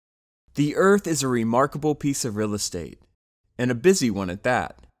The Earth is a remarkable piece of real estate, and a busy one at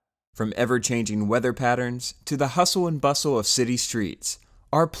that. From ever-changing weather patterns to the hustle and bustle of city streets,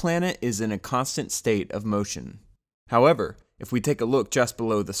 our planet is in a constant state of motion. However, if we take a look just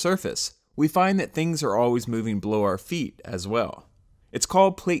below the surface, we find that things are always moving below our feet as well. It's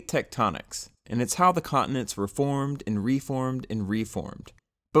called plate tectonics, and it's how the continents were formed and reformed and reformed.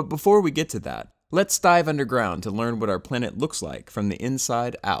 But before we get to that, let's dive underground to learn what our planet looks like from the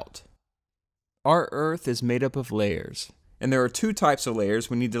inside out. Our Earth is made up of layers, and there are two types of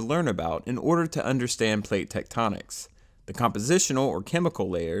layers we need to learn about in order to understand plate tectonics: the compositional or chemical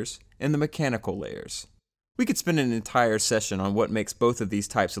layers and the mechanical layers. We could spend an entire session on what makes both of these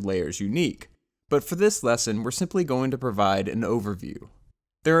types of layers unique, but for this lesson we're simply going to provide an overview.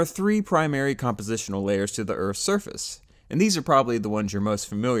 There are three primary compositional layers to the Earth's surface, and these are probably the ones you're most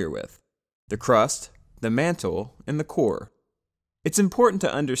familiar with: the crust, the mantle, and the core. It's important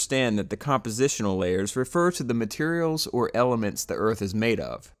to understand that the compositional layers refer to the materials or elements the Earth is made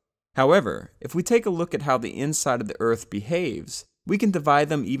of. However, if we take a look at how the inside of the Earth behaves, we can divide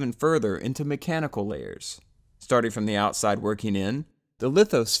them even further into mechanical layers. Starting from the outside working in, the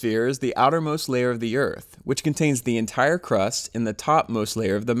lithosphere is the outermost layer of the Earth, which contains the entire crust and the topmost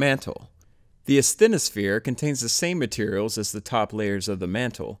layer of the mantle. The asthenosphere contains the same materials as the top layers of the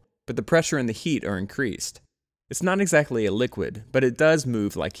mantle, but the pressure and the heat are increased. It's not exactly a liquid, but it does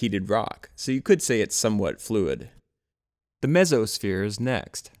move like heated rock, so you could say it's somewhat fluid. The mesosphere is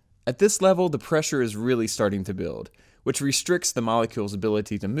next. At this level, the pressure is really starting to build, which restricts the molecule's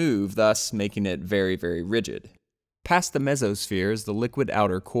ability to move, thus making it very, very rigid. Past the mesosphere is the liquid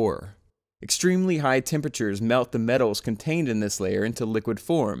outer core. Extremely high temperatures melt the metals contained in this layer into liquid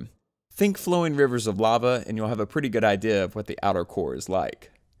form. Think flowing rivers of lava, and you'll have a pretty good idea of what the outer core is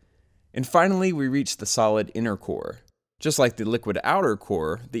like. And finally, we reach the solid inner core. Just like the liquid outer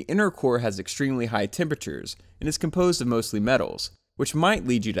core, the inner core has extremely high temperatures and is composed of mostly metals, which might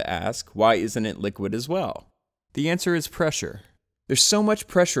lead you to ask, why isn't it liquid as well? The answer is pressure. There's so much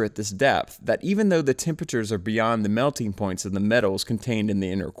pressure at this depth that even though the temperatures are beyond the melting points of the metals contained in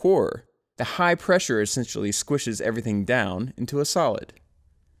the inner core, the high pressure essentially squishes everything down into a solid.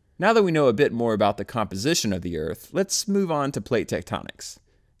 Now that we know a bit more about the composition of the Earth, let's move on to plate tectonics.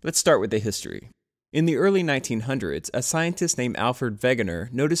 Let's start with the history. In the early 1900s, a scientist named Alfred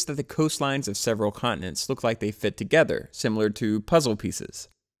Wegener noticed that the coastlines of several continents looked like they fit together, similar to puzzle pieces.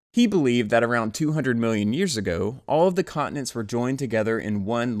 He believed that around 200 million years ago, all of the continents were joined together in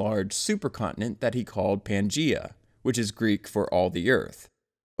one large supercontinent that he called Pangaea, which is Greek for all the Earth.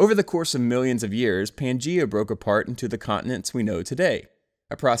 Over the course of millions of years, Pangaea broke apart into the continents we know today,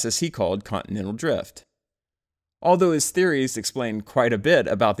 a process he called continental drift. Although his theories explain quite a bit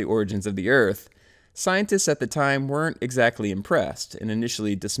about the origins of the Earth, scientists at the time weren't exactly impressed and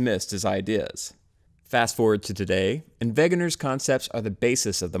initially dismissed his ideas. Fast forward to today, and Wegener's concepts are the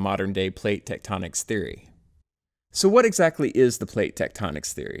basis of the modern-day plate tectonics theory. So what exactly is the plate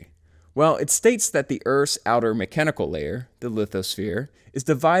tectonics theory? Well, it states that the Earth's outer mechanical layer, the lithosphere, is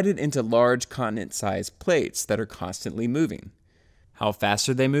divided into large continent-sized plates that are constantly moving. How fast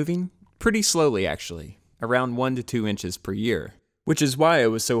are they moving? Pretty slowly, actually. Around 1 to 2 inches per year, which is why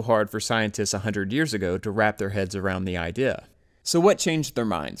it was so hard for scientists 100 years ago to wrap their heads around the idea. So what changed their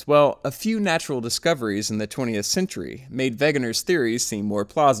minds? Well, a few natural discoveries in the 20th century made Wegener's theories seem more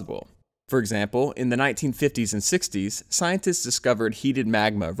plausible. For example, in the 1950s and 60s, scientists discovered heated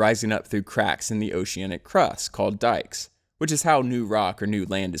magma rising up through cracks in the oceanic crust called dikes, which is how new rock or new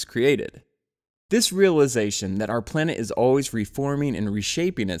land is created. This realization that our planet is always reforming and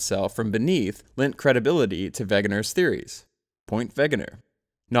reshaping itself from beneath lent credibility to Wegener's theories. Point Wegener.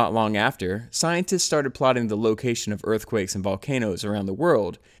 Not long after, scientists started plotting the location of earthquakes and volcanoes around the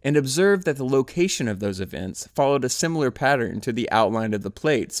world and observed that the location of those events followed a similar pattern to the outline of the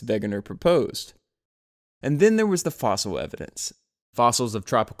plates Wegener proposed. And then there was the fossil evidence. Fossils of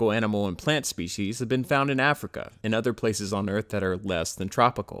tropical animal and plant species have been found in Africa and other places on Earth that are less than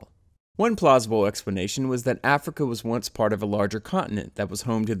tropical. One plausible explanation was that Africa was once part of a larger continent that was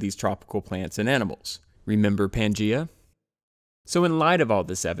home to these tropical plants and animals. Remember Pangaea? So in light of all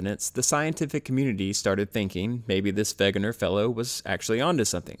this evidence, the scientific community started thinking maybe this Wegener fellow was actually onto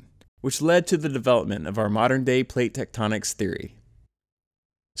something, which led to the development of our modern-day plate tectonics theory.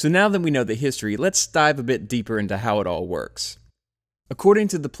 So now that we know the history, let's dive a bit deeper into how it all works. According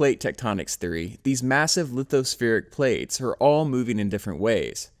to the plate tectonics theory, these massive lithospheric plates are all moving in different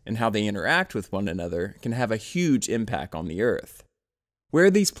ways, and how they interact with one another can have a huge impact on the Earth.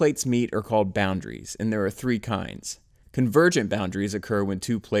 Where these plates meet are called boundaries, and there are three kinds. Convergent boundaries occur when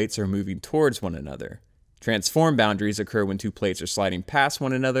two plates are moving towards one another. Transform boundaries occur when two plates are sliding past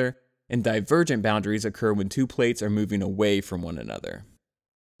one another, and divergent boundaries occur when two plates are moving away from one another.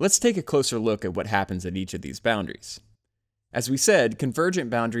 Let's take a closer look at what happens at each of these boundaries. As we said, convergent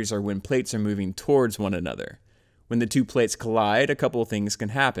boundaries are when plates are moving towards one another. When the two plates collide, a couple of things can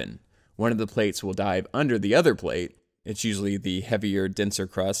happen. One of the plates will dive under the other plate. It's usually the heavier, denser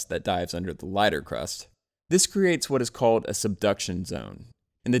crust that dives under the lighter crust. This creates what is called a subduction zone.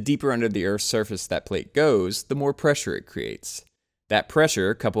 And the deeper under the Earth's surface that plate goes, the more pressure it creates. That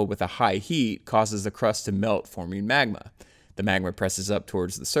pressure, coupled with a high heat, causes the crust to melt, forming magma. The magma presses up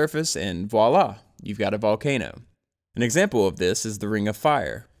towards the surface, and voila, you've got a volcano. An example of this is the Ring of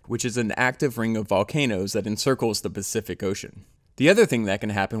Fire, which is an active ring of volcanoes that encircles the Pacific Ocean. The other thing that can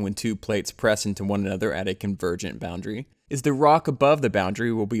happen when two plates press into one another at a convergent boundary is the rock above the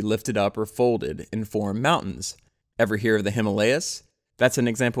boundary will be lifted up or folded and form mountains. Ever hear of the Himalayas? That's an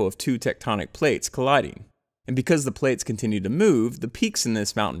example of two tectonic plates colliding. And because the plates continue to move, the peaks in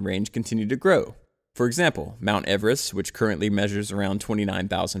this mountain range continue to grow. For example, Mount Everest, which currently measures around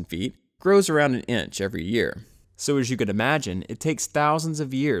 29,000 feet, grows around an inch every year. So as you could imagine, it takes thousands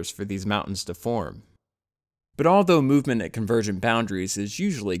of years for these mountains to form. But although movement at convergent boundaries is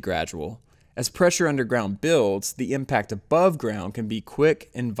usually gradual, as pressure underground builds, the impact above ground can be quick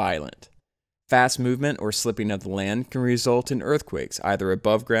and violent. Fast movement or slipping of the land can result in earthquakes either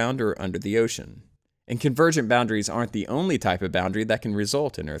above ground or under the ocean. And convergent boundaries aren't the only type of boundary that can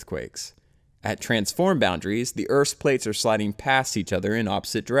result in earthquakes. At transform boundaries, the Earth's plates are sliding past each other in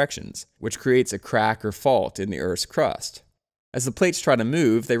opposite directions, which creates a crack or fault in the Earth's crust. As the plates try to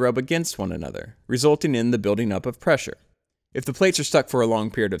move, they rub against one another, resulting in the building up of pressure. If the plates are stuck for a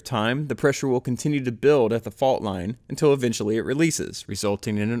long period of time, the pressure will continue to build at the fault line until eventually it releases,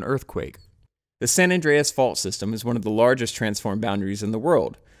 resulting in an earthquake. The San Andreas Fault System is one of the largest transform boundaries in the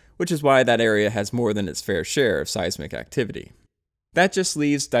world, which is why that area has more than its fair share of seismic activity. That just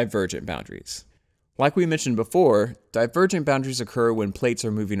leaves divergent boundaries. Like we mentioned before, divergent boundaries occur when plates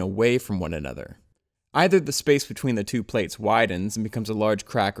are moving away from one another. Either the space between the two plates widens and becomes a large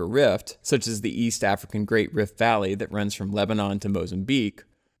crack or rift, such as the East African Great Rift Valley that runs from Lebanon to Mozambique,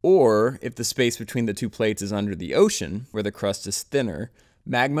 or if the space between the two plates is under the ocean, where the crust is thinner,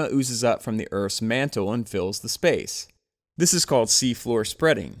 magma oozes up from the Earth's mantle and fills the space. This is called seafloor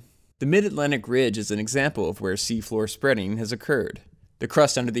spreading. The Mid-Atlantic Ridge is an example of where seafloor spreading has occurred. The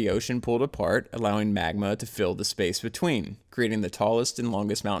crust under the ocean pulled apart, allowing magma to fill the space between, creating the tallest and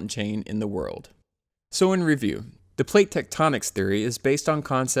longest mountain chain in the world. So in review, the plate tectonics theory is based on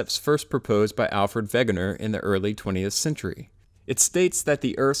concepts first proposed by Alfred Wegener in the early 20th century. It states that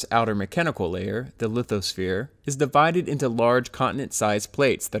the Earth's outer mechanical layer, the lithosphere, is divided into large continent-sized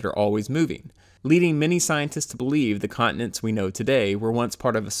plates that are always moving, leading many scientists to believe the continents we know today were once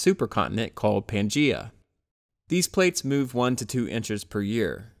part of a supercontinent called Pangaea. These plates move 1 to 2 inches per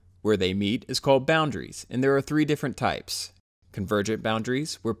year. Where they meet is called boundaries, and there are 3 different types. Convergent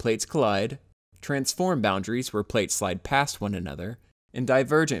boundaries, where plates collide, transform boundaries, where plates slide past one another, and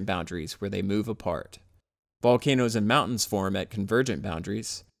divergent boundaries, where they move apart. Volcanoes and mountains form at convergent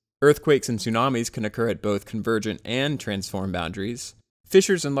boundaries. Earthquakes and tsunamis can occur at both convergent and transform boundaries.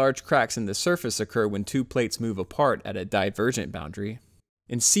 Fissures and large cracks in the surface occur when two plates move apart at a divergent boundary.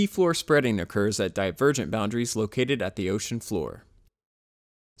 And seafloor spreading occurs at divergent boundaries located at the ocean floor.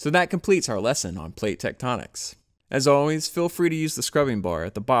 So that completes our lesson on plate tectonics. As always, feel free to use the scrubbing bar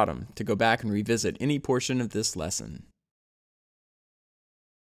at the bottom to go back and revisit any portion of this lesson.